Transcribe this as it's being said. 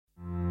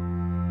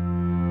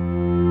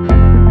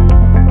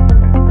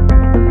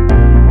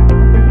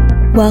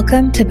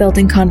Welcome to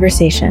Building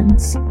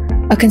Conversations,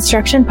 a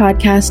construction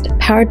podcast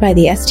powered by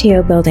the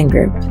STO Building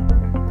Group.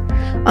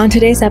 On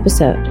today's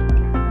episode,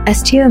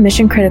 STO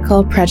Mission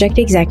Critical Project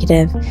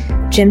Executive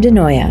Jim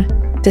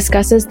DiNoia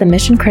discusses the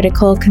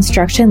mission-critical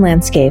construction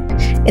landscape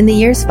in the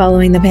years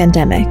following the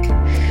pandemic,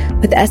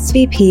 with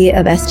SVP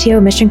of STO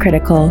Mission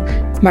Critical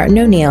Martin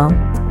O'Neill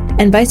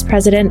and Vice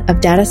President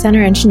of Data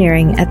Center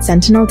Engineering at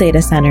Sentinel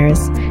Data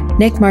Centers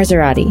Nick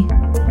Marzorati.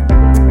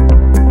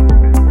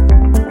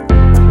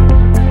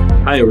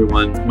 Hi,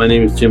 everyone. My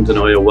name is Jim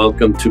DiNoia.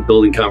 Welcome to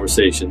Building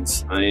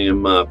Conversations. I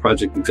am a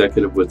project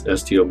executive with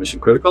STO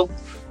Mission Critical.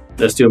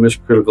 STO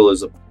Mission Critical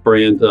is a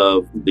brand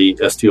of the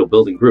STO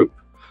Building Group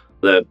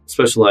that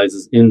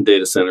specializes in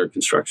data center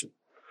construction.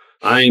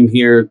 I am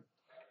here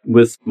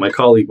with my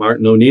colleague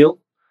Martin O'Neill,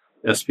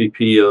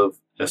 SVP of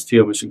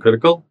STO Mission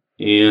Critical,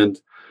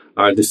 and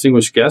our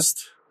distinguished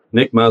guest,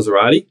 Nick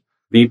Marzorati,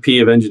 VP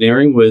of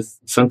Engineering with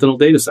Sentinel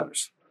Data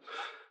Centers.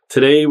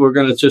 Today, we're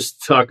going to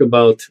just talk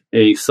about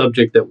a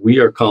subject that we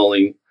are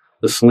calling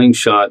the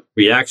slingshot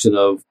reaction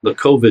of the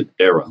COVID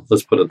era,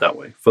 let's put it that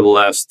way, for the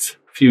last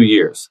few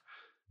years.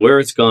 Where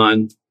it's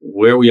gone,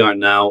 where we are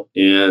now,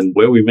 and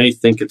where we may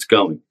think it's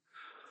going.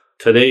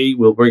 Today,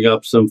 we'll bring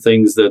up some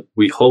things that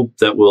we hope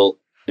that will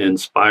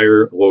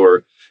inspire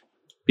or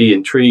be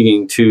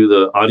intriguing to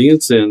the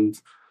audience and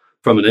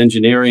from an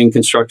engineering,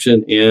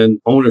 construction,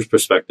 and owner's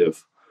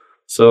perspective.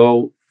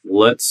 So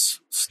let's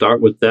start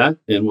with that,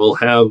 and we'll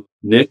have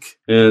Nick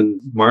and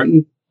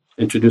Martin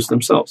introduce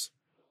themselves.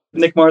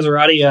 Nick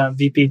Marzorati,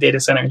 VP Data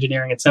Center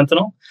Engineering at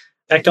Sentinel.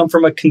 I come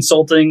from a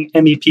consulting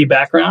MEP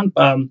background.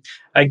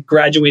 I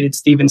graduated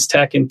Stevens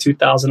Tech in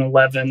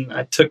 2011.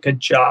 I took a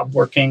job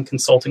working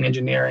consulting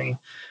engineering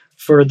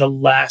for the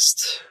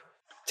last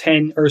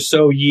 10 or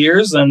so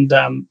years and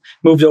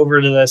moved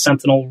over to the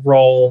Sentinel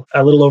role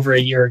a little over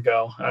a year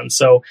ago. And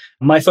so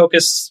my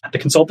focus at the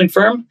consulting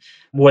firm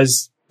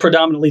was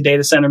predominantly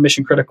data center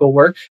mission critical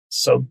work.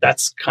 So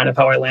that's kind of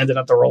how I landed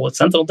at the role at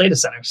Sentinel Data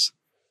Centers.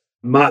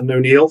 Martin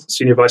O'Neill,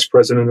 Senior Vice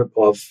President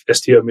of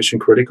STO Mission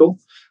Critical.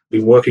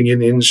 Been working in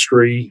the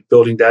industry,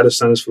 building data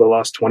centers for the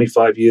last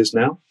 25 years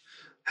now.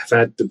 I've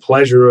had the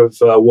pleasure of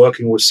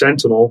working with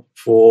Sentinel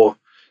for,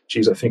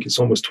 I think it's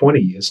almost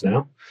 20 years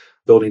now,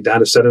 building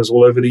data centers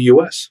all over the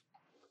U.S.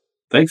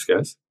 Thanks,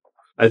 guys.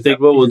 I think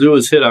what we'll do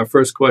is hit our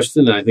first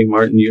question. And I think,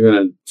 Martin, you're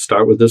going to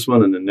start with this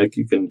one, and then Nick,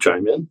 you can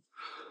chime in.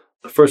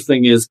 The first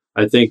thing is,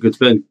 I think it's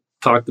been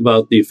talked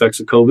about the effects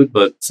of COVID,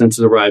 but since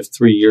it arrived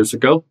 3 years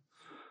ago,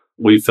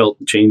 we've felt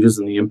the changes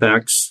and the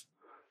impacts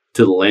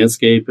to the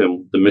landscape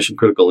and the mission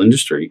critical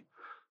industry.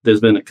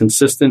 There's been a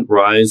consistent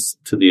rise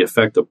to the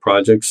effect of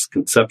projects,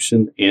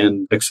 conception,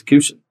 and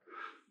execution.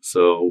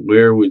 So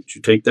where would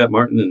you take that,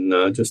 Martin,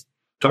 and just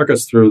talk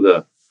us through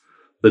the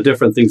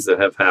different things that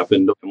have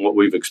happened and what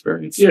we've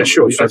experienced? Yeah,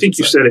 sure. I think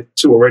you said it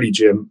too already,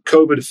 Jim.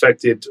 COVID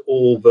affected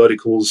all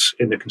verticals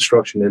in the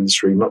construction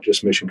industry, not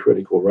just mission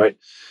critical, right?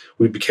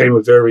 We became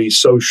a very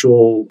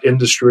social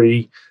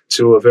industry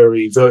to a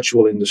very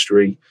virtual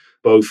industry,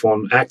 both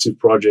on active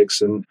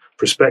projects and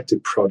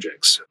prospective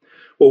projects.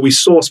 What we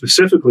saw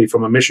specifically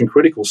from a mission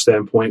critical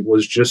standpoint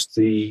was just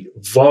the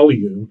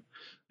volume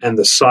and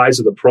the size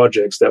of the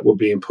projects that were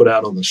being put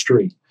out on the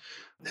street.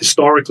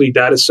 Historically,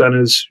 data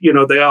centers,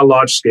 they are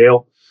large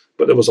scale,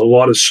 but there was a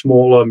lot of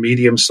smaller,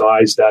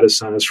 medium-sized data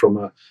centers from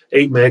a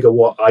 8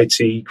 megawatt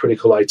IT,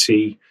 critical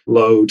IT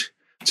load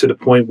to the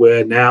point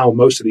where now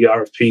most of the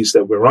RFPs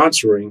that we're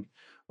answering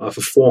are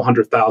for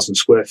 400,000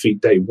 square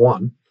feet day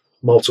one,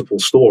 multiple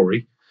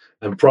story,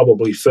 and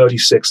probably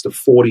 36 to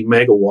 40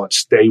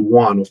 megawatts day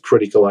one of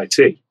critical IT.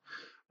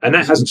 And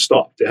that hasn't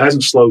stopped. It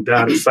hasn't slowed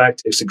down. In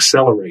fact, it's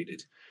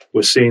accelerated.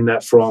 We're seeing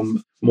that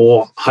from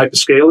more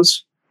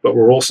hyperscalers, but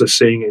we're also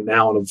seeing it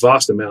now in a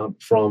vast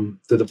amount from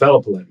the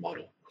developer-led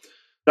model.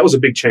 That was a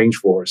big change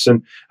for us.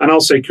 And I'll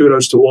say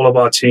kudos to all of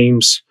our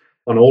teams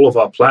on all of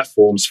our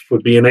platforms for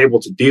being able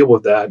to deal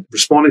with that,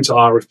 responding to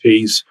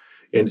RFPs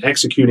and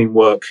executing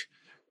work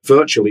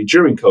virtually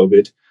during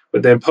COVID,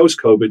 but then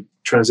post-COVID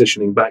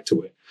transitioning back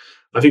to it.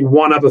 I think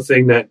one other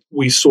thing that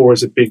we saw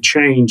as a big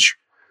change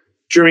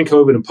during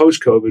COVID and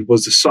post-COVID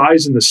was the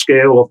size and the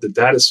scale of the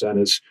data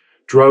centers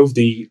drove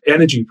the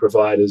energy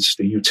providers,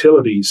 the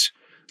utilities,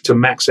 to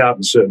max out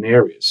in certain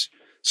areas.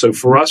 So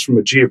for us, from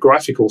a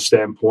geographical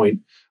standpoint,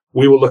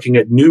 we were looking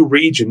at new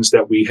regions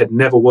that we had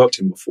never worked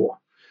in before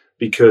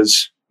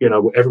because,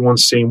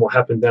 everyone's seen what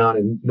happened down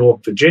in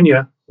North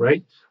Virginia,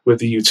 right, with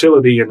the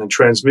utility and the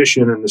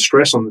transmission and the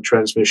stress on the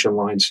transmission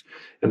lines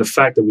and the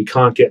fact that we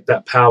can't get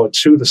that power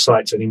to the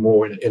sites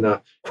anymore in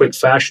a quick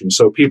fashion.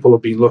 So people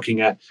have been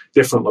looking at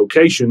different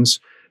locations.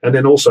 And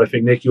then also, I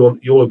think, Nick,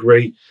 you'll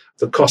agree,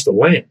 the cost of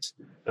land.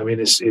 I mean,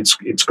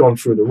 it's gone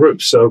through the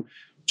roof. So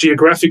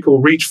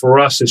geographical reach for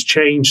us has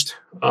changed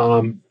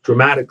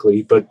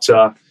dramatically, but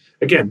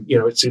again,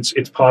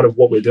 it's part of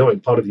what we're doing,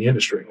 part of the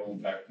industry.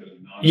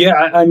 Yeah,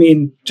 I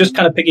mean, just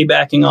kind of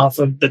piggybacking off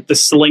of the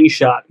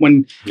Slingshot.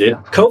 When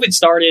COVID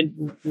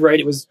started, right,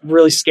 it was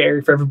really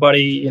scary for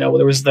everybody.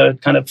 There was the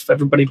kind of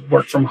everybody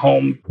worked from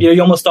home.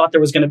 You almost thought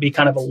there was going to be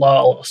kind of a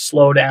lull, a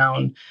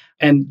slowdown.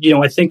 And,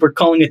 I think we're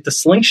calling it the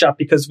Slingshot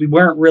because we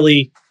weren't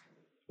really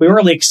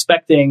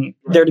expecting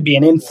there to be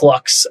an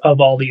influx of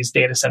all these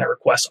data center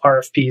requests,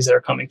 RFPs that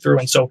are coming through.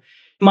 And so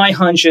my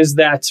hunch is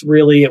that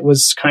really it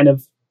was kind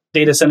of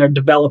data center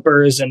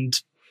developers and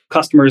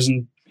customers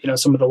and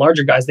some of the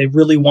larger guys, they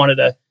really wanted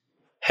to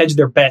hedge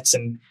their bets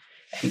and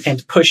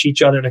push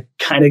each other to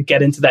kind of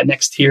get into that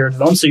next tier of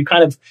them. So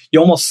you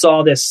almost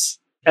saw this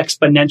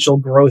exponential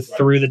growth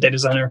through the data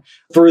center,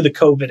 through the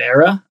COVID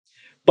era.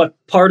 But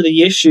part of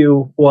the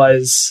issue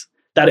was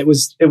that it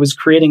was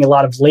creating a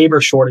lot of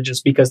labor shortages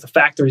because the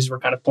factories were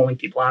kind of pulling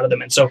people out of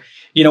them. And so,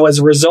 as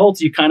a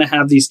result, you kind of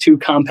have these two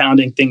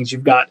compounding things.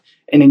 You've got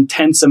an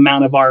intense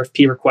amount of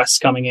RFP requests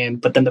coming in,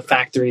 but then the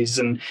factories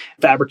and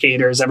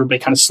fabricators, everybody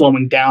kind of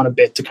slowing down a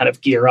bit to kind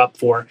of gear up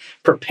for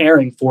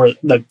preparing for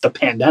the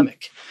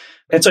pandemic.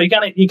 And so you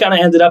kind of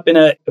ended up in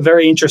a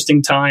very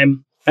interesting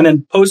time. And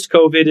then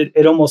post-COVID,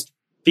 it almost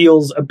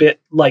feels a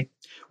bit like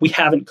we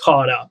haven't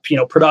caught up.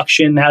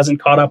 Production hasn't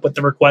caught up with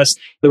the request.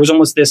 There was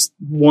almost this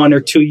 1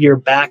 or 2 year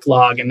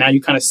backlog. And now you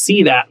kind of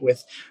see that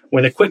with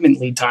equipment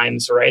lead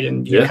times, right?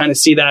 And you kind of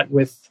see that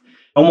with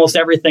almost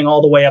everything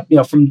all the way up,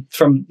 from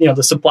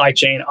the supply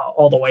chain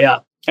all the way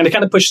up. And it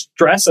kind of pushed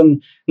stress,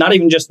 and not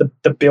even just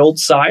the build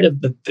side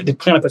of it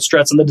kind of put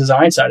stress on the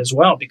design side as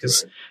well.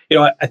 Because,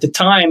 at the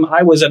time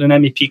I was at an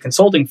MEP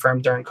consulting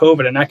firm during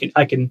COVID, and I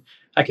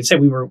can say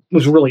it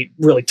was really,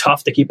 really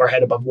tough to keep our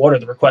head above water.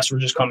 The requests were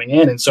just coming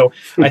in. And so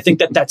I think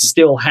that's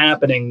still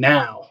happening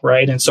now.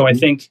 Right. And so I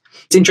think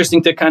it's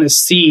interesting to kind of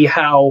see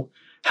how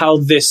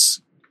this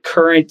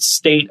current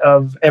state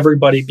of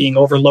everybody being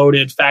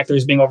overloaded,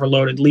 factories being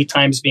overloaded, lead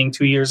times being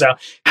 2 years out,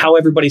 how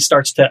everybody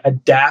starts to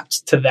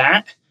adapt to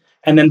that.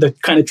 And then the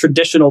kind of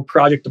traditional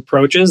project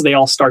approaches, they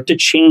all start to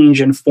change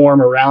and form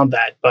around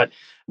that. But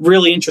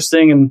really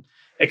interesting and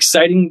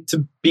exciting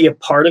to be a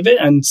part of it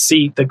and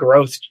see the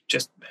growth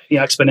just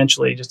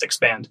exponentially just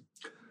expand.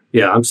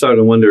 Yeah, I'm starting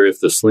to wonder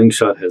if the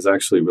Slingshot has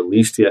actually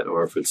released yet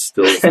or if it's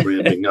still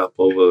ramping up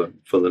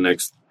for the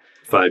next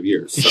 5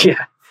 years. So.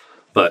 Yeah.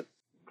 But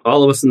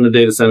all of us in the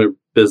data center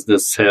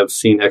business have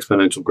seen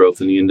exponential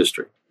growth in the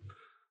industry.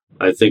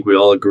 I think we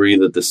all agree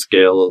that the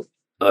scale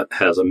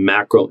has a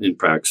macro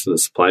impact to the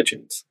supply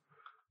chains.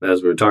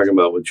 As we were talking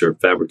about with your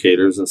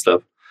fabricators and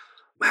stuff,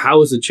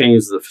 how has it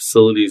changed the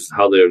facilities,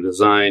 how they're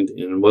designed,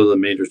 and what are the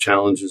major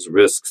challenges,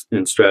 risks,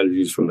 and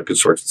strategies from the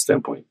construction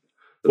standpoint?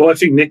 Well, I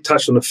think Nick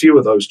touched on a few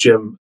of those,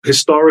 Jim.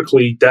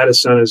 Historically, data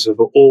centers have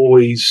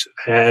always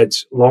had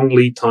long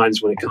lead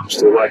times when it comes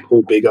to what I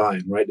call big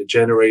iron, right? The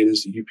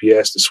generators, the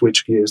UPS, the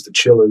switchgears, the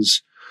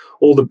chillers,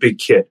 all the big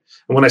kit.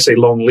 And when I say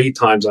long lead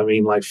times, I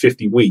mean like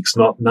 50 weeks,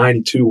 not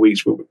 92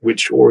 weeks,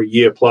 or a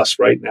year plus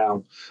right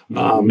now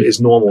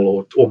is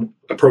normal, or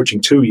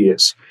approaching 2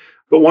 years.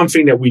 But one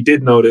thing that we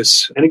did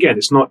notice, and again,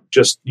 it's not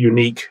just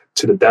unique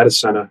to the data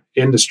center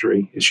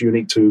industry, it's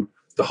unique to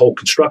the whole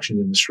construction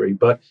industry,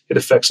 but it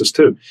affects us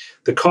too.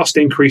 The cost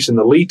increase in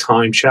the lead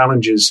time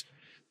challenges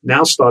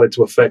now started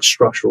to affect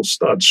structural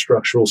studs,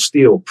 structural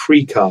steel,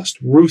 precast,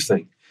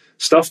 roofing.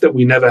 Stuff that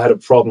we never had a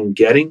problem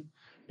getting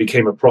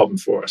became a problem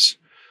for us.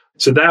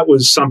 So that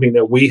was something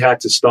that we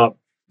had to start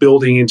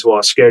building into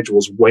our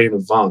schedules way in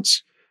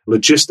advance.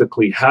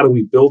 Logistically, how do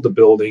we build the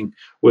building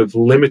with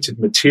limited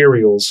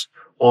materials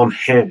on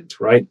hand,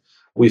 right?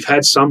 We've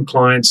had some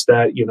clients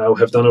that,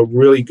 have done a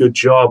really good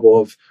job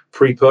of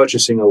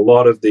pre-purchasing a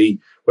lot of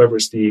whether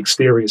it's the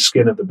exterior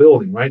skin of the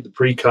building, right? The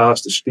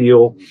precast, the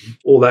steel,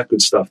 all that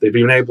good stuff. They've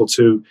been able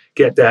to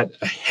get that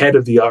ahead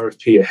of the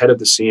RFP, ahead of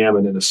the CM,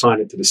 and then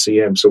assign it to the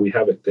CM. So we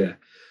have it there.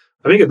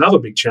 I think another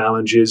big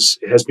challenge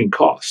has been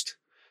cost.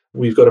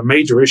 We've got a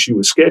major issue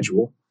with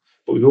schedule,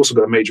 but we've also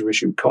got a major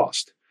issue with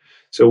cost.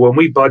 So when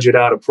we budget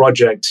out a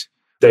project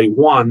day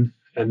one,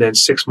 and then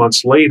 6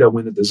 months later,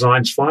 when the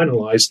design's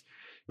finalized,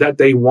 that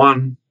day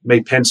one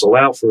may pencil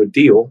out for a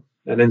deal,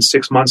 and then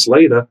 6 months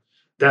later,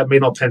 that may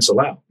not pencil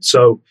out.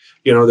 So,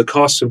 the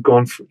costs have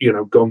gone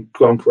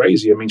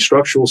crazy. I mean,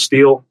 structural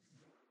steel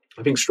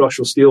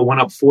went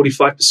up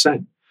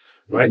 45%,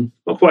 right?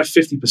 Not quite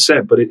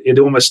 50%, but it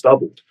almost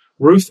doubled.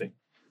 Roofing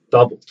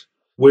doubled.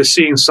 We're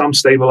seeing some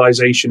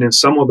stabilization in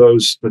some of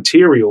those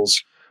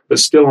materials, but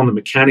still on the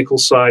mechanical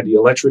side, the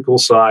electrical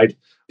side,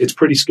 it's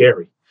pretty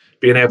scary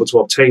being able to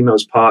obtain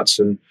those parts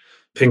and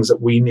things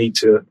that we need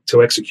to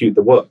execute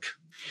the work.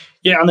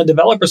 Yeah, on the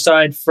developer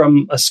side,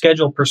 from a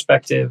schedule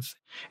perspective,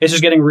 it's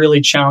just getting really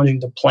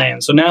challenging to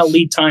plan. So now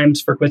lead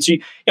times for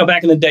equipment. So,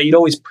 back in the day, you'd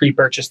always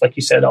pre-purchase, like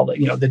you said, all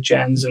the, the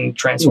gens and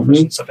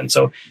transformers and stuff. And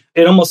so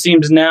it almost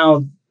seems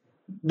now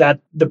that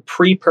the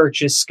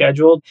pre-purchase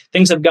schedule,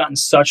 things have gotten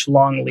such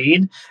long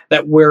lead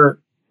that we're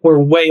we're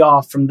way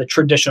off from the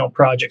traditional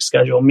project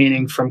schedule,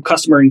 meaning from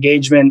customer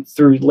engagement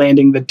through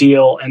landing the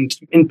deal and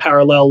in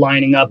parallel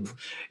lining up,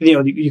 the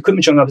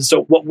equipment showing up.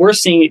 So what we're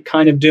seeing it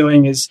kind of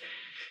doing is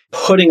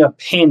putting a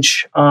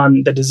pinch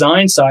on the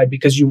design side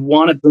because you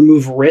want to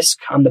remove risk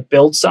on the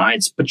build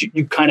sides, but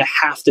you kind of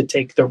have to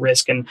take the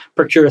risk and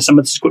procure some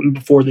of this equipment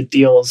before the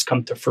deals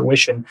come to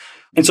fruition.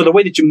 And so the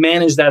way that you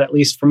manage that, at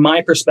least from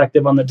my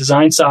perspective on the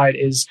design side,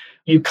 is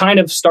you kind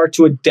of start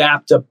to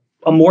adapt a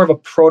more of a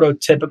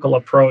prototypical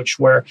approach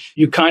where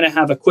you kind of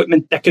have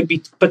equipment that could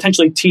be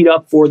potentially teed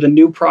up for the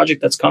new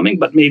project that's coming,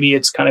 but maybe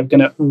it's kind of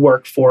going to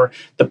work for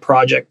the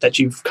project that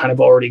you've kind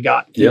of already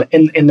got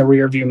in the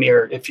rear view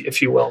mirror,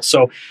 if you will.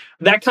 So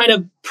that kind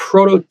of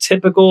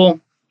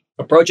prototypical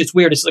approach, it's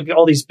weird. It's like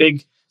all these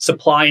big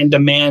supply and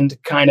demand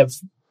kind of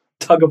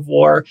tug of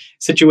war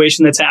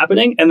situation that's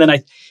happening. And then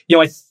I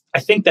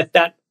think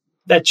that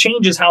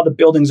changes how the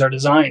buildings are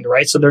designed,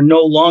 right? So they're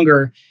no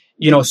longer,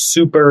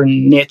 super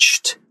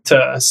niched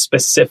to a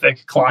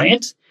specific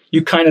client.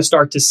 You kind of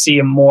start to see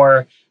a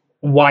more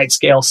wide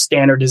scale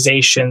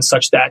standardization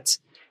such that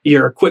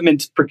your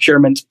equipment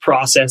procurement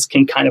process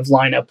can kind of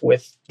line up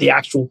with the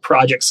actual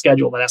project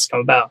schedule that has to come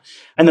about.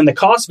 And then the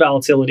cost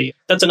volatility,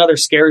 that's another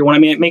scary one. I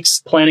mean, it makes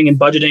planning and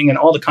budgeting and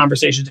all the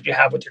conversations that you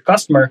have with your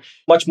customer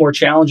much more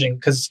challenging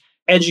because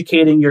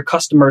educating your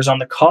customers on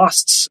the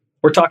costs,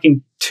 we're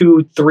talking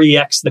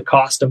 2-3x the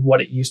cost of what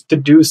it used to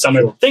do some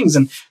of the things.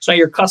 And so now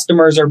your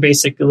customers are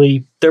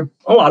basically,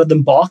 a lot of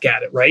them balk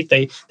at it, right?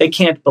 They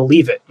can't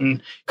believe it.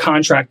 And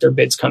contractor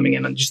bids coming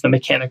in on just the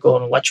mechanical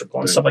and electrical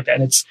and stuff like that.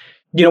 And it's,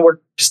 we're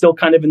still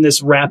kind of in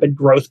this rapid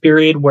growth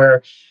period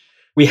where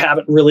we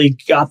haven't really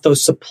got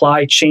those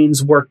supply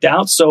chains worked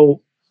out.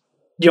 So,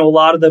 a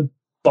lot of the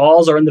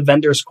balls are in the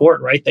vendor's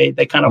court, right? They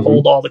kind of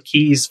hold all the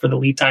keys for the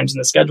lead times in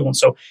the schedule. And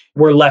so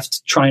we're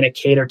left trying to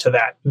cater to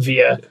that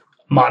via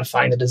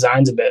modifying the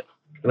designs a bit.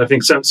 And I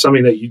think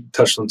something that you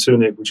touched on too,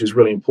 Nick, which is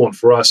really important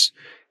for us,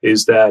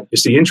 is that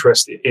it's the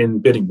interest in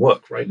bidding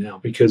work right now.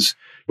 Because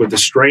with the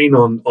strain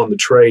on the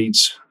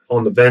trades,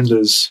 on the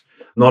vendors,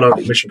 not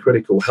only mission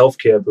critical,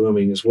 healthcare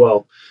booming as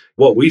well,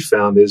 what we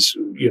found is,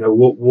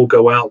 we'll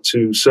go out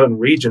to certain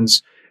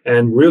regions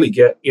and really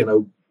get,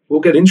 we'll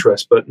get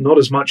interest, but not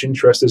as much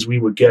interest as we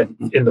would get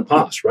in the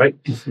past, right?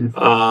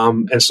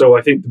 And so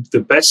I think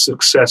the best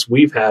success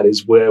we've had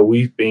is where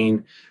we've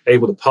been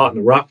able to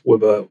partner up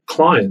with a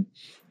client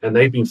and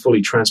they've been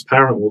fully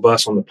transparent with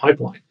us on the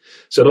pipeline.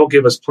 So they'll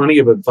give us plenty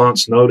of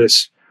advance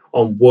notice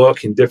on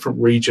work in different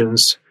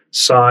regions,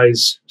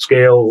 size,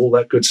 scale, all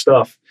that good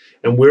stuff.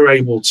 And we're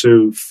able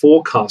to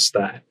forecast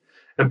that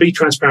and be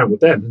transparent with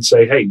them and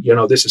say, hey,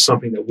 this is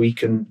something that we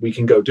can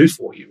go do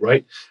for you,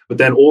 right? But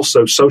then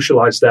also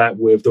socialize that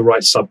with the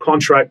right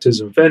subcontractors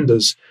and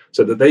vendors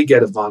so that they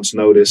get advance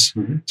notice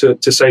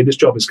to say this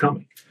job is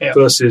coming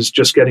versus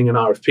just getting an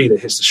RFP that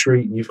hits the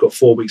street and you've got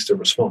 4 weeks to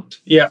respond.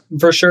 Yeah,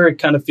 for sure. It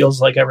kind of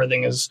feels like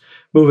everything is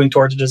moving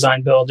towards a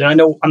design build. And I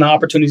know on the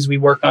opportunities we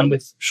work on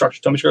with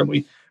Structured Tone,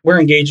 we're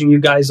engaging you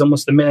guys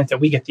almost the minute that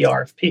we get the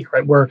RFP,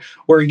 right?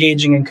 We're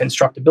engaging in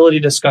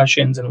constructability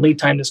discussions and lead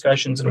time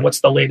discussions and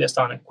what's the latest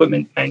on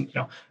equipment and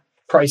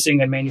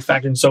pricing and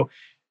manufacturing. So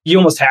you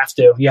almost have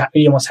to. Yeah,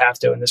 you almost have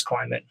to in this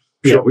climate.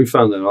 Yeah, we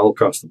found that all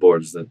across the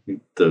board is that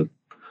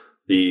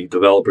the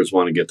developers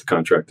want to get the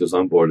contractors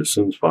on board as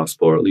soon as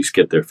possible, or at least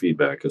get their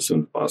feedback as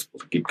soon as possible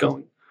to keep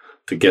going,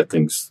 to get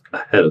things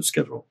ahead of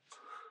schedule.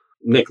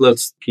 Nick,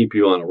 let's keep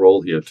you on a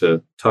roll here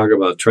to talk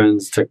about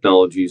trends,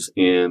 technologies,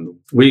 and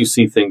where you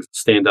see things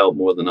stand out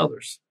more than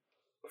others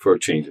for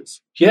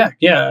changes. Yeah.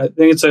 I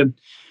think it's a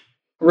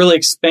really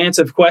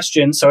expansive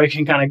question. So I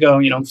can kind of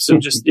go, so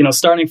just,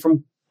 starting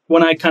from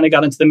when I kind of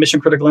got into the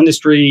mission critical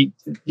industry,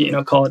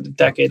 call it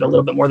a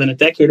little bit more than a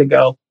decade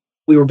ago,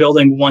 we were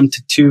building 1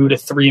 to 2 to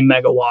 3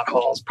 megawatt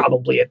halls,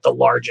 probably at the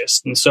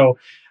largest. And so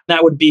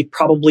that would be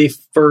probably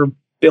for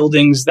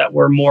buildings that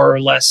were more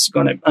or less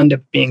going to end up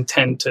being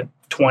 10 to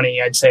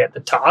 20, I'd say at the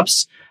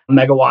tops,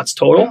 megawatts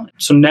total.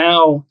 So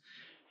now,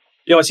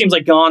 it seems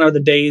like gone are the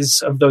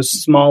days of those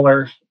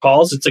smaller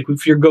halls. It's like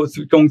if you're going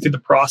through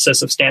the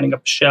process of standing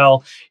up a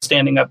shell,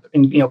 standing up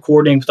and,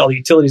 coordinating with all the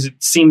utilities,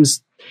 it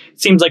seems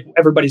like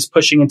everybody's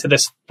pushing into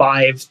this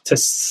 5 to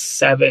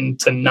 7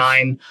 to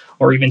 9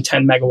 or even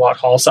 10 megawatt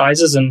hall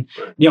sizes. And,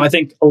 I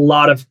think a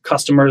lot of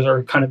customers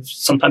are kind of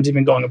sometimes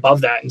even going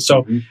above that. And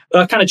so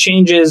that kind of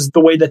changes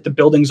the way that the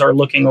buildings are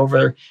looking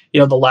over,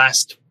 the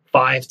last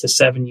 5 to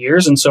 7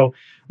 years. And so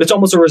it's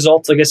almost a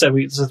result, like I said,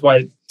 this is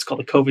why it's called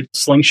the COVID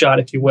slingshot,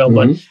 if you will.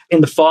 But in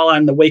the fallout,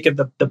 in the wake of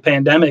the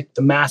pandemic,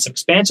 the massive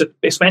expansion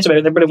of it,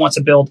 everybody wants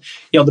to build,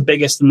 the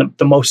biggest and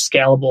the most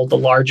scalable, the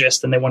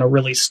largest, and they want to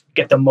really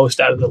get the most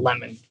out of the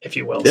lemon, if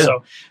you will. Yeah.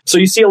 So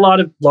you see a lot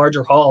of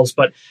larger halls,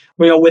 but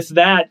with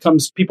that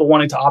comes people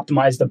wanting to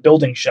optimize the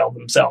building shell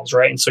themselves,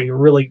 right? And so you're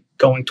really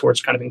going towards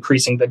kind of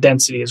increasing the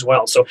density as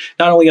well. So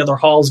not only are their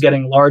halls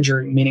getting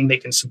larger, meaning they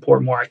can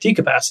support more IT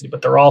capacity,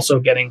 but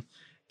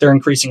they're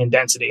increasing in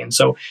density. And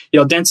so,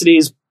 density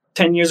is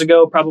 10 years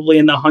ago, probably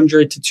in the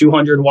 100 to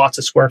 200 watts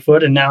a square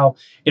foot. And now,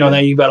 now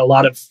you've got a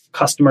lot of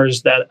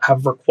customers that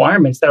have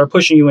requirements that are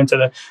pushing you into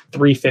the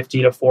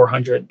 350 to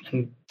 400.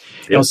 And,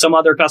 some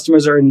other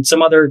customers are in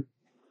some other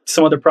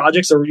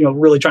projects are,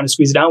 really trying to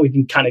squeeze it down. We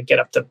can kind of get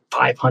up to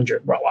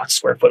 500 watts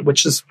square foot,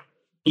 which is,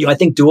 I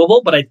think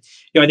doable, but I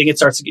think it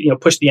starts to,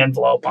 push the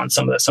envelope on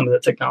some of the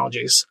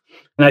technologies.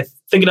 And I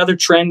think another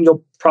trend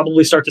you'll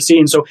probably start to see.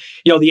 And so,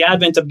 the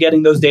advent of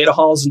getting those data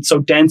halls and so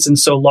dense and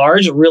so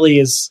large it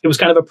was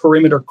kind of a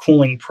perimeter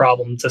cooling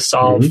problem to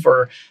solve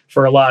for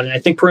a lot. And I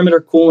think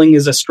perimeter cooling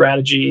is a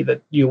strategy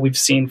that, we've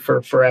seen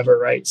for forever,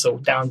 right?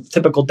 So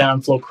typical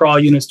downflow crawl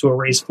units to a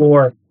raised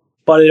floor,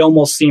 but it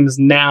almost seems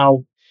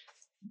now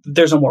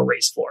there's no more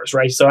raised floors,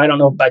 right? So I don't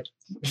know about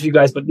you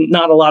guys, but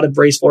not a lot of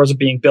raised floors are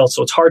being built.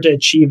 So it's hard to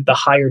achieve the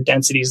higher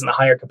densities and the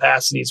higher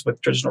capacities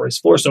with traditional raised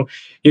floors. So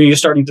you're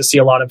starting to see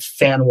a lot of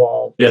fan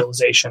wall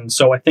utilization.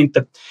 So I think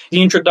that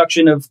the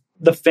introduction of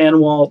the fan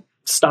wall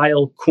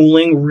style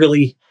cooling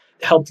really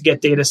helped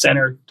get data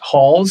center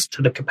halls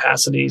to the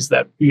capacities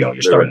that you're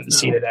starting to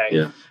see today.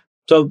 Yeah.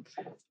 So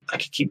I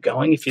could keep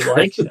going if you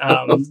like. It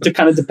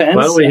kind of depends.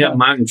 Why don't we have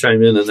Martin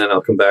chime in and then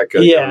I'll come back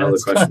and another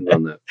question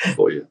on that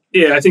for you.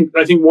 Yeah, I think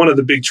one of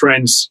the big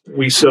trends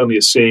we certainly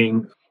are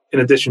seeing, in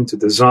addition to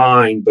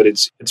design, but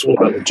it's all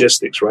about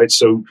logistics, right?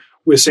 So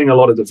we're seeing a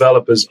lot of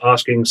developers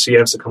asking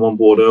CMs to come on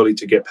board early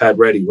to get pad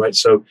ready, right?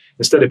 So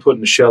instead of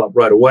putting the shell up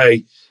right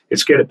away,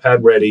 it's get it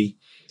pad ready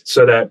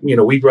so that,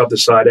 we rub the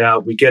side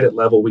out, we get it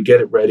level, we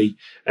get it ready.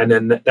 And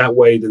then that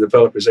way the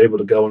developer is able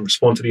to go and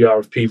respond to the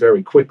RFP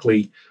very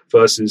quickly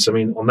versus,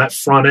 on that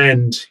front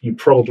end, you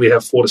probably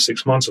have 4 to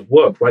 6 months of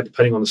work, right?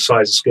 Depending on the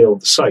size and scale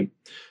of the site.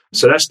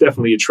 So that's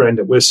definitely a trend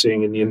that we're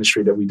seeing in the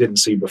industry that we didn't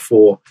see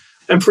before.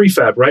 And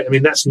prefab, right?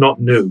 That's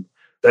not new.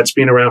 That's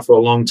been around for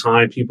a long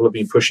time. People have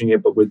been pushing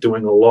it, but we're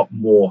doing a lot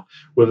more.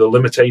 With the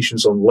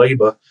limitations on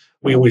labor,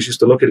 we always used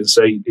to look at it and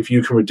say, if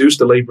you can reduce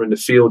the labor in the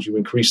field, you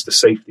increase the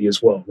safety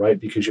as well, right?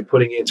 Because you're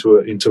putting it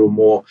into a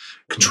more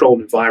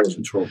controlled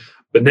environment.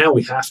 But now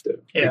we have to,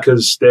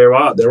 because there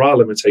are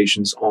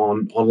limitations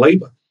on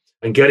labor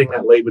and getting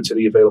that labor to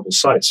the available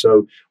site.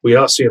 So we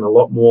are seeing a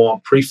lot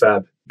more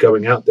prefab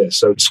going out there.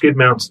 So skid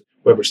mounts,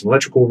 whether it's an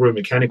electrical room,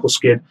 mechanical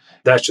skid,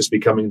 that's just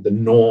becoming the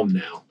norm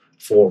now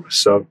for us.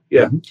 So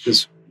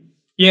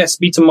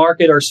speed to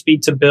market or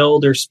speed to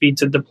build or speed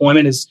to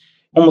deployment is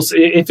almost,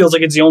 it feels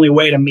like it's the only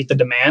way to meet the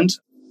demand.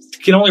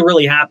 It can only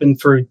really happen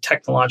through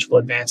technological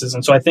advances.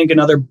 And so I think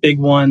another big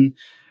one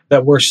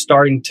that we're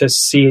starting to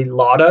see a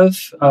lot of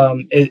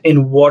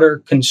in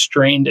water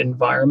constrained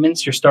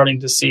environments, you're starting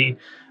to see,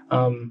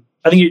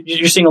 I think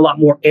you're seeing a lot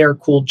more air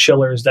cooled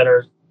chillers that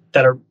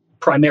are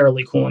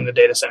primarily cooling the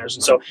data centers.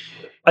 And so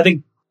I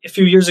think a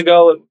few years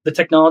ago, the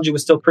technology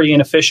was still pretty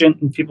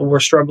inefficient and people were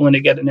struggling to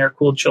get an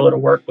air-cooled chiller to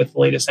work with the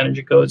latest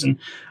energy codes and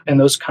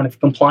those kind of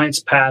compliance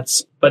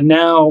paths. But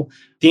now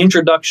the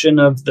introduction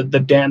of the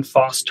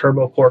Danfoss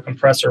turbo core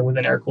compressor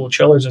within air-cooled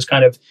chillers is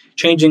kind of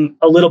changing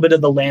a little bit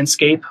of the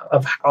landscape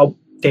of how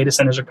data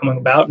centers are coming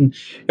about. And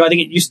I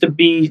think it used to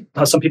be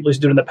how some people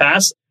used to do it in the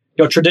past.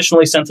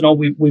 Traditionally, Sentinel,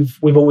 we've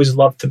always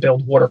loved to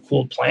build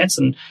water-cooled plants.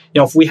 And,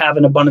 if we have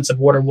an abundance of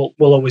water, we'll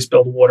always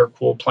build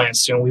water-cooled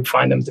plants. We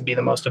find them to be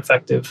the most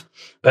effective,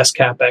 best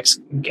CapEx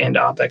and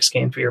OpEx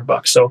gain for your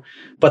buck. So,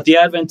 but the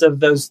advent of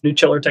those new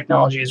chiller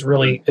technology is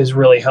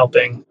really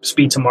helping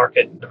speed to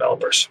market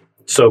developers.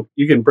 So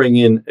you can bring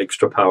in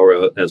extra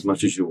power as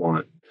much as you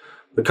want.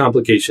 The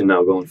complication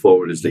now going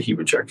forward is the heat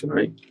rejection,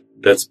 right?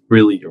 That's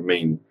really your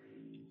main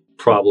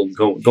problem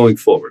going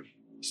forward.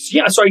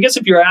 Yeah, so I guess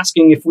if you're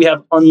asking if we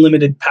have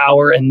unlimited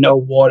power and no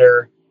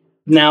water,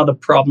 now the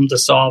problem to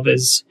solve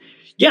is,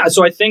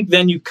 so I think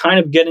then you kind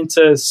of get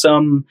into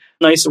some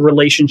nice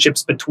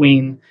relationships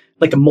between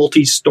like a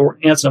multi-story.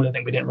 That's another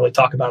thing we didn't really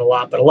talk about a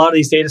lot, but a lot of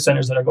these data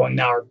centers that are going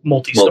now are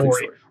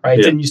multi-story, right?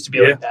 It didn't used to be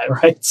like that,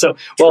 right? So,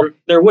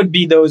 there would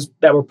be those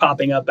that were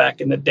popping up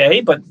back in the day,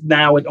 but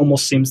now it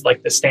almost seems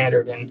like the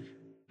standard. And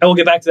I will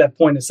get back to that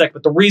point in a sec,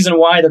 but the reason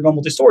why they're going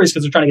multi-story is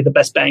because they're trying to get the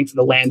best bang for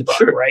the land buck,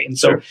 right? And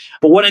so,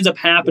 but what ends up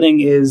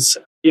happening is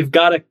you've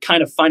got to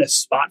kind of find a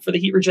spot for the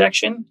heat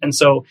rejection. And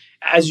so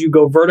as you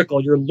go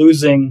vertical, you're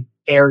losing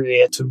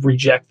area to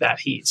reject that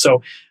heat.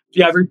 So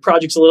every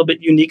project's a little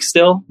bit unique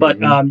still, but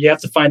you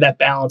have to find that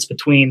balance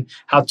between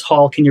how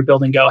tall can your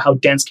building go, how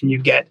dense can you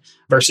get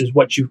versus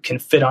what you can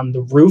fit on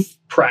the roof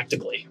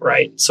practically,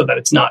 right? So that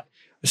it's not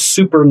a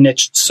super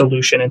niche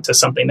solution into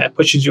something that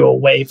pushes you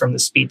away from the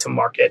speed to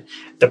market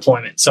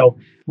deployment. So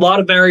a lot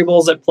of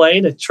variables at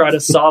play to try to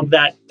solve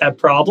that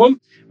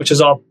problem, which is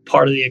all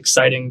part of the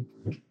exciting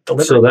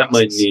delivery So that process.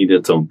 might need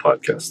its own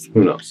podcast.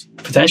 Who knows?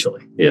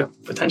 Potentially. Yeah.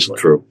 Potentially.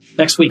 True.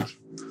 Next week.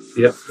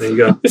 Yep, there you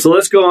go. So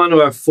let's go on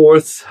to our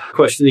fourth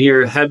question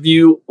here. Have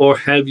you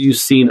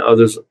seen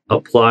others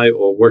apply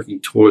or working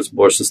towards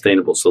more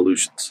sustainable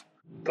solutions?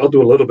 I'll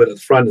do a little bit at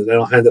the front and then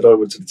I'll hand it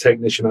over to the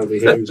technician over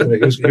here who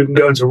can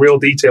go into real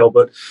detail.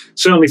 But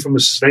certainly from a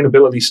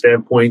sustainability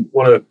standpoint,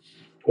 one of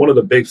one of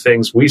the big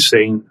things we've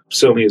seen,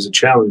 certainly as a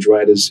challenge,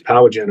 right, is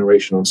power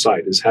generation on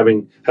site, is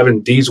having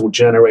diesel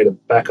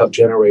backup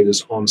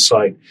generators on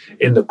site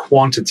in the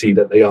quantity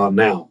that they are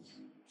now.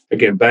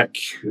 Again, back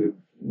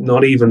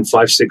not even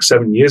 5, 6,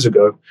 7 years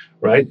ago,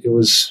 right, it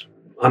was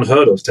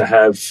unheard of to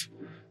have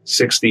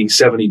 60,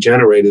 70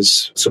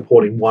 generators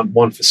supporting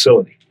one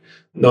facility.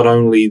 Not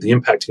only the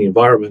impact to the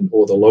environment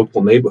or the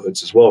local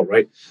neighborhoods as well,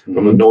 right? Mm-hmm.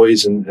 From a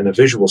noise and a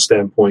visual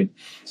standpoint.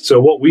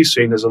 So what we've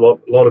seen is a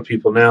lot of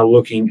people now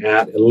looking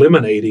at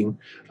eliminating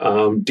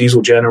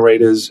diesel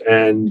generators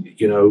and,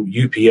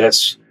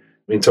 UPS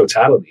in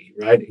totality,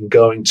 right? And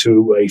going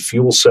to a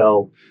fuel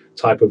cell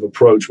type of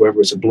approach, whether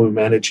it's a Bloom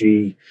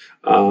Energy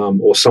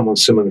or someone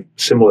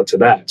similar to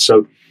that.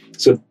 So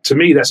to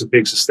me, that's a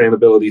big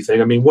sustainability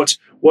thing. I mean,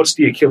 what's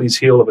the Achilles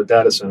heel of a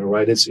data center,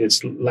 right?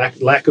 It's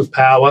lack of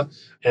power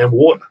and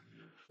water.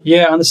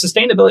 Yeah, on the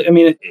sustainability, I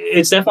mean,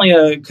 it's definitely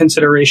a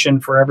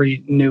consideration for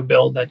every new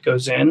build that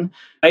goes in.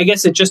 I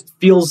guess it just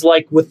feels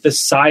like with the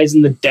size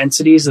and the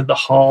densities of the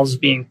halls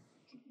being,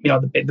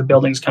 the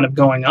buildings kind of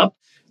going up,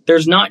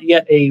 there's not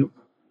yet a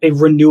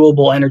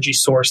renewable energy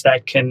source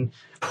that can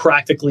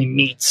practically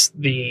meet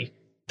the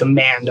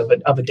demand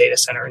of a data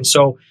center. And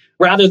so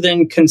rather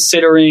than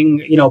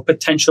considering,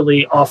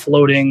 potentially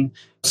offloading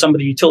some of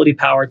the utility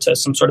power to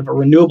some sort of a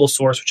renewable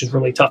source, which is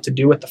really tough to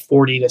do at the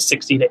 40 to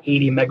 60 to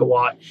 80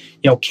 megawatt,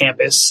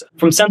 campus.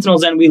 From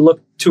Sentinel's end, we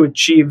look to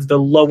achieve the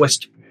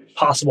lowest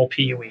possible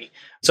PUE.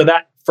 So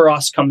that for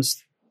us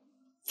comes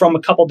from a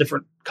couple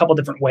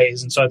different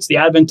ways. And so it's the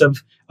advent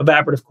of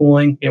evaporative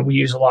cooling. We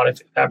use a lot of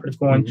evaporative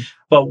cooling,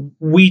 but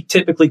we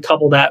typically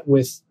couple that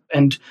with,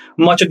 and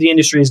much of the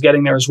industry is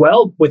getting there as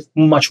well, with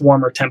much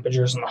warmer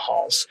temperatures in the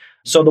halls.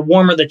 So the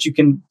warmer that you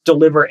can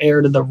deliver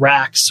air to the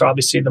racks, so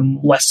obviously the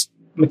less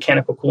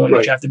mechanical cooling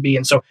that you have to be.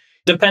 And so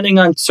depending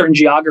on certain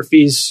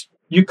geographies,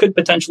 you could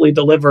potentially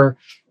deliver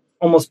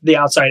almost the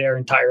outside air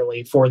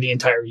entirely for the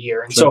entire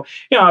year. And so,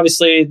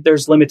 obviously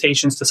there's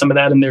limitations to some of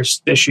that and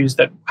there's issues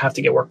that have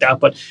to get worked out.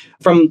 But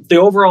from the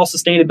overall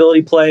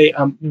sustainability play,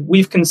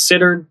 we've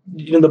considered,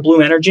 the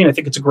Bloom Energy, and I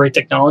think it's a great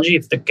technology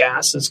if the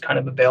gas is kind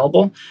of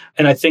available.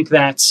 And I think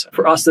that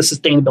for us, the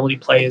sustainability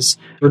play is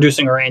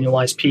reducing our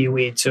annualized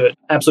PUE to an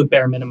absolute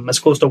bare minimum, as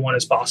close to 1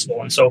 as possible.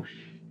 And so,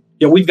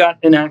 we've got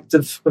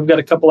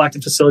a couple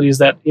active facilities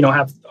that,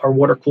 have our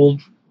water cooled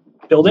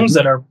buildings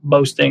that are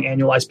boasting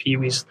annualized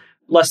PUEs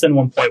less than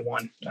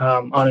 1.1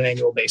 on an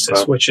annual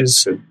basis, which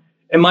is,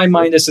 in my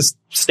mind, is as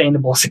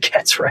sustainable as it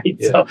gets, right?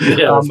 Yeah.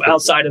 So,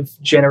 outside of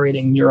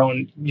generating your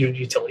own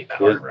utility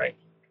power, right?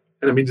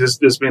 And I mean,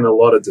 there's been a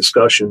lot of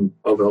discussion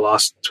over the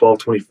last 12,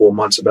 24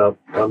 months about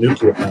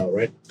nuclear power,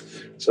 right?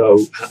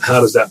 So how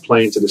does that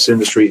play into this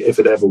industry, if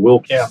it ever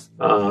will? Yeah.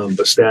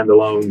 But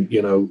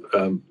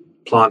standalone,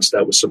 plants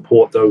that would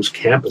support those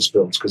campus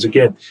builds. Because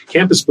again,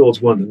 campus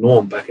builds weren't the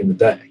norm back in the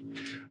day.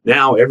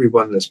 Now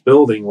everyone that's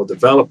building or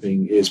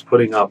developing is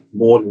putting up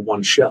more than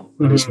one shell.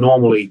 Mm-hmm. It's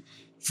normally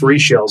 3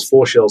 shells,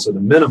 4 shells at a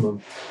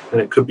minimum, and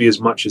it could be as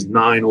much as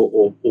 9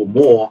 or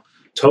more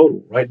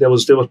total, right? There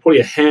was probably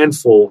a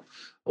handful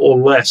or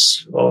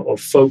less of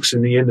folks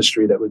in the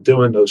industry that were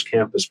doing those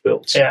campus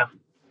builds. Yeah.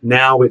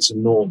 Now it's a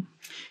norm.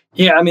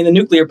 Yeah, I mean, the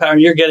nuclear power,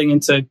 you're getting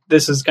into,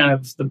 this is kind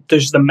of,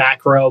 there's the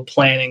macro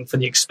planning for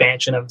the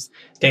expansion of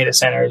data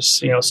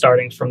centers,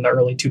 starting from the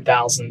early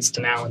 2000s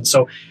to now. And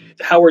so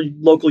how are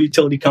local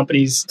utility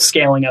companies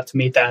scaling up to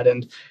meet that?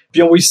 And,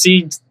 we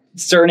see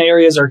certain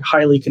areas are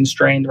highly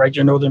constrained, right?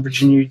 Your Northern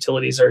Virginia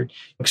utilities are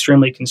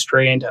extremely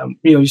constrained.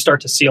 You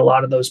start to see a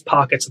lot of those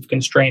pockets of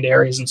constrained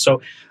areas. And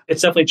so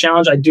it's definitely a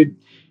challenge. I do,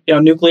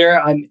 nuclear,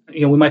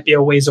 we might be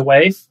a ways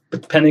away,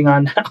 but depending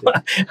on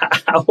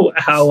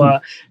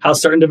how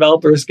certain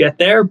developers get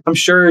there, I'm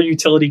sure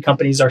utility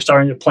companies are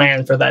starting to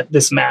plan for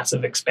this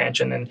massive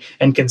expansion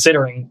and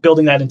considering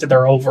building that into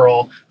their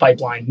overall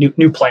pipeline,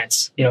 new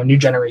plants, new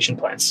generation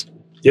plants.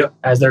 Yep.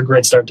 As their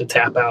grids start to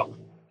tap out.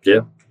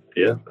 Yeah,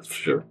 that's for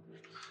sure.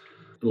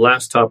 The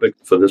last topic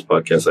for this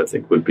podcast, I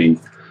think, would be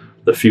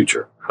the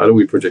future. How do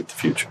we predict the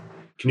future?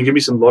 Can you give me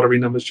some lottery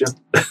numbers, Jim?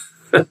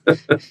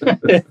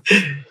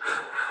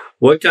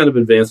 What kind of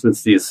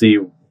advancements do you see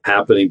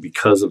happening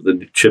because of the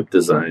new chip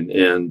design?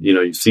 And,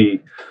 you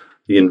see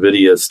the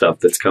NVIDIA stuff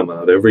that's come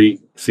out.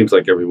 Seems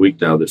like every week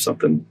now there's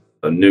something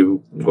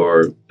new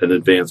or an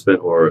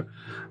advancement or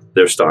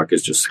their stock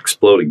is just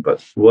exploding.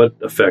 But what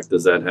effect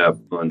does that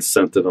have on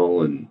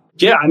Sentinel? And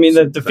yeah, I mean,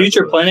 the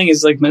future planning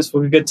is like,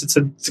 it's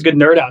a good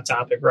nerd out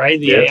topic, right?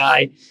 The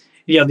AI,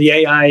 the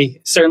AI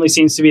certainly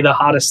seems to be the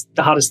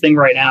hottest thing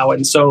right now.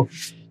 And so,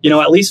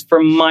 at least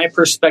from my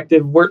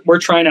perspective, we're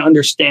trying to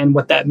understand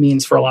what that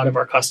means for a lot of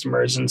our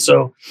customers. And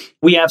so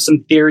we have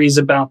some theories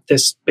about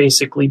this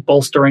basically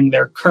bolstering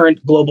their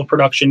current global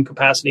production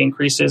capacity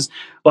increases.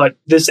 But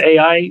this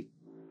AI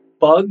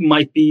bug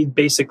might be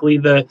basically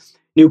the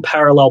new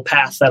parallel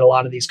path that a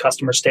lot of these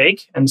customers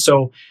take. And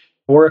so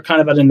we're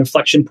kind of at an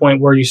inflection point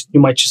where you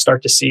might just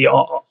start to see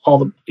all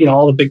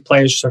the big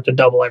players start to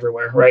double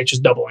everywhere, right?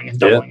 Just doubling and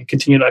doubling and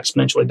continue to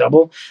exponentially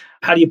double.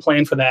 How do you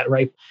plan for that,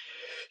 right?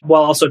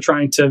 while also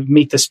trying to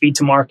meet the speed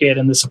to market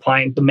and the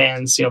supply and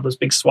demands, those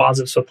big swaths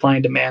of supply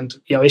and demand,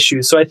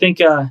 issues. So I think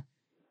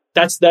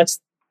that's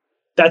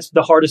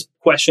the hardest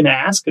question to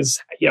ask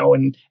is,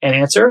 and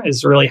answer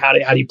is really how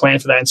do you plan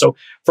for that? And so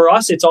for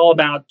us, it's all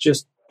about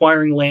just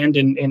acquiring land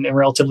in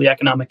relatively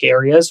economic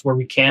areas where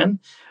we can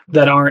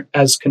that aren't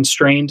as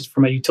constrained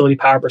from a utility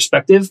power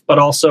perspective, but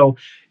also,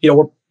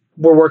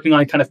 we're working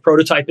on kind of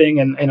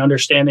prototyping and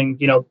understanding,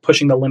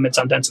 pushing the limits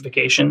on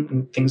densification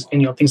and things,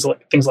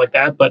 things like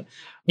that. But,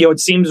 it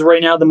seems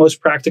right now the most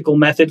practical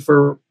method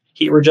for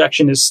heat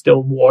rejection is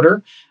still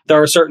water.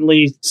 There are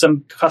certainly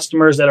some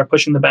customers that are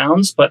pushing the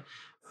bounds, but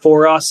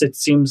for us, it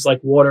seems like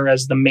water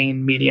as the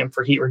main medium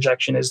for heat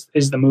rejection is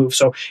the move.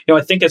 So,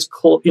 I think it's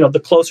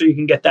the closer you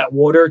can get that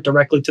water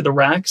directly to the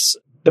racks,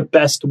 the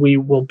best we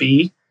will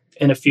be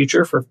in the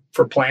future for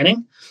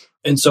planning.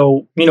 And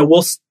so,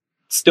 we'll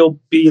still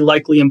be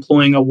likely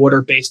employing a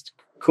water-based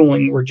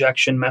cooling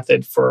rejection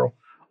method for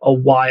a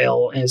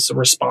while as a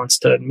response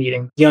to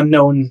meeting the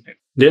unknown,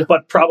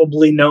 but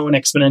probably known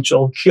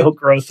exponential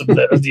growth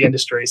of the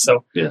industry.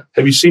 So, yeah.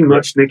 Have you seen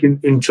much, Nick,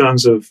 in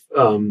terms of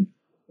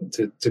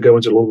to go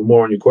into a little bit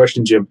more on your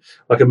question, Jim,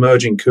 like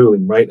emerging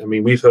cooling, right? I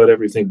mean, we've heard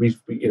everything.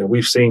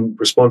 We've seen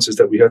responses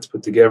that we have to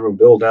put together and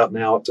build out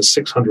now up to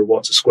 600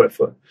 watts a square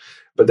foot.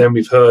 But then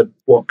we've heard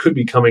what could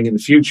be coming in the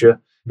future,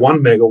 1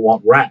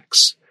 megawatt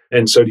racks.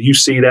 And so do you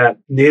see that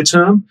near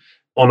term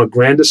on a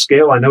grander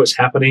scale? I know it's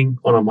happening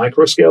on a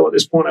micro scale at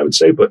this point, I would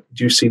say, but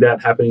do you see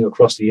that happening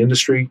across the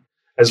industry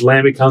as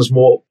land becomes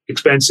more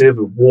expensive,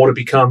 water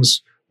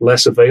becomes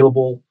less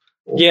available?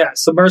 Yeah,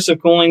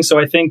 submersive cooling. So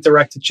I think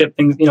direct to chip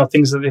things,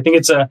 things that I think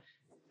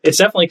it's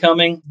definitely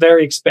coming.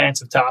 Very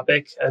expansive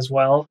topic as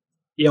well.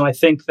 I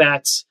think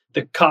that's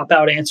the cop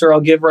out answer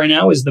I'll give right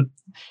now is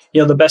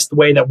the best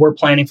way that we're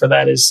planning for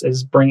that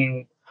is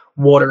bringing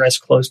water as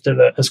close to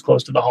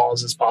the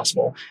halls as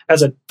possible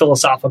as a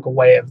philosophical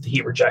way of the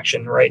heat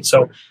rejection, right?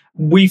 So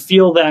we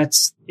feel that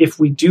if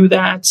we do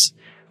that,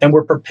 then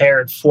we're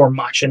prepared for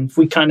much. And if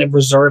we kind of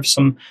reserve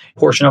some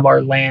portion of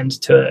our land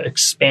to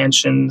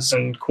expansions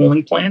and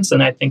cooling plants,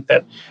 then I think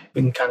that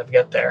we can kind of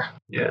get there.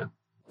 Yeah,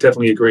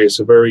 definitely agree. It's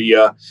a very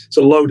it's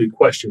a loaded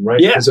question, right?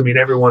 Yeah. Because I mean,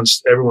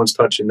 everyone's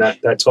touching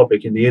that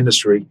topic in the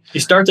industry. You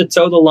start to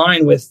toe the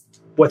line with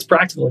what's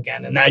practical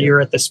again, and now you're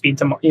at the speed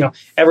to market.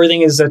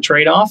 Everything is a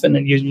trade-off, and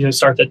then you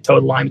start to toe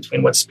the line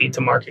between what's speed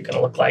to market going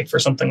to look like for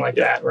something like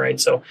that, right?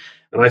 So,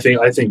 and I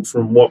think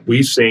from what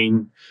we've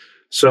seen,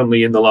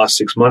 certainly in the last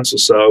 6 months or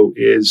so,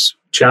 is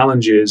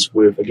challenges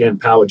with, again,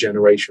 power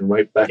generation,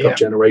 right? Backup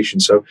generation.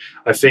 So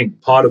I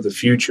think part of the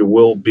future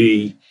will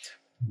be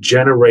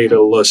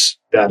generatorless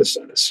data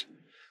centers.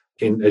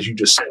 And as you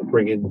just said,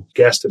 bring in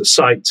gas to the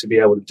site to be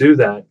able to do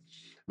that.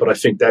 But I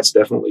think that's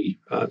definitely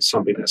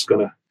something that's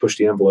going to push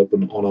the envelope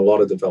on a lot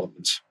of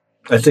developments.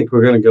 I think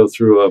we're going to go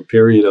through a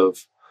period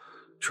of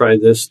try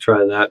this,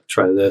 try that,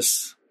 try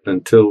this,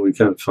 until we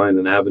kind of find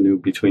an avenue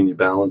between the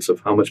balance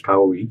of how much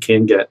power we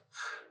can get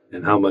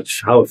and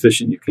how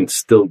efficient you can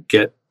still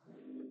get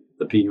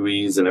the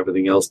PUEs and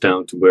everything else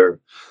down to where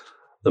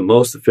the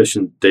most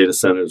efficient data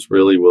centers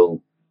really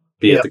will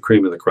be at the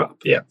cream of the crop.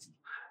 Yeah.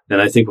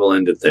 And I think we'll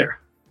end it there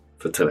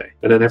for today.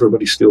 And then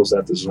everybody steals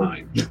that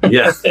design.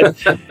 Yeah.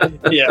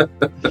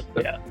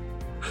 Yeah.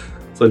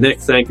 So, Nick,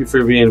 thank you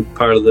for being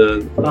part of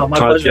the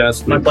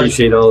podcast. We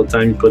appreciate all the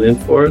time you put in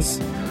for us.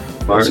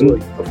 Martin,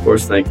 absolutely. Of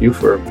course, thank you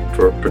for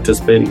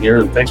participating here.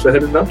 And thanks for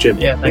heading up, Jim.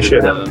 Yeah, thanks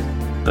for having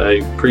me. I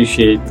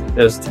appreciate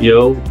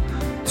STO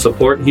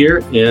support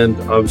here and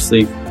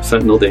obviously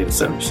Sentinel Data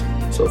Centers.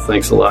 So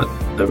thanks a lot,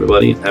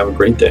 everybody, and have a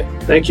great day.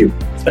 Thank you.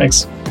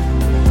 Thanks.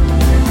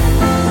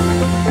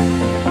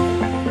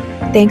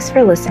 Thanks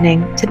for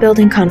listening to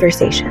Building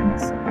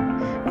Conversations.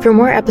 For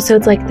more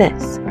episodes like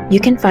this, you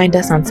can find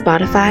us on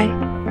Spotify,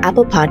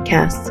 Apple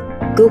Podcasts,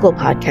 Google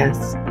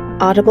Podcasts,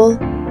 Audible,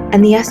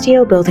 and the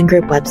STO Building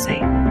Group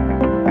website.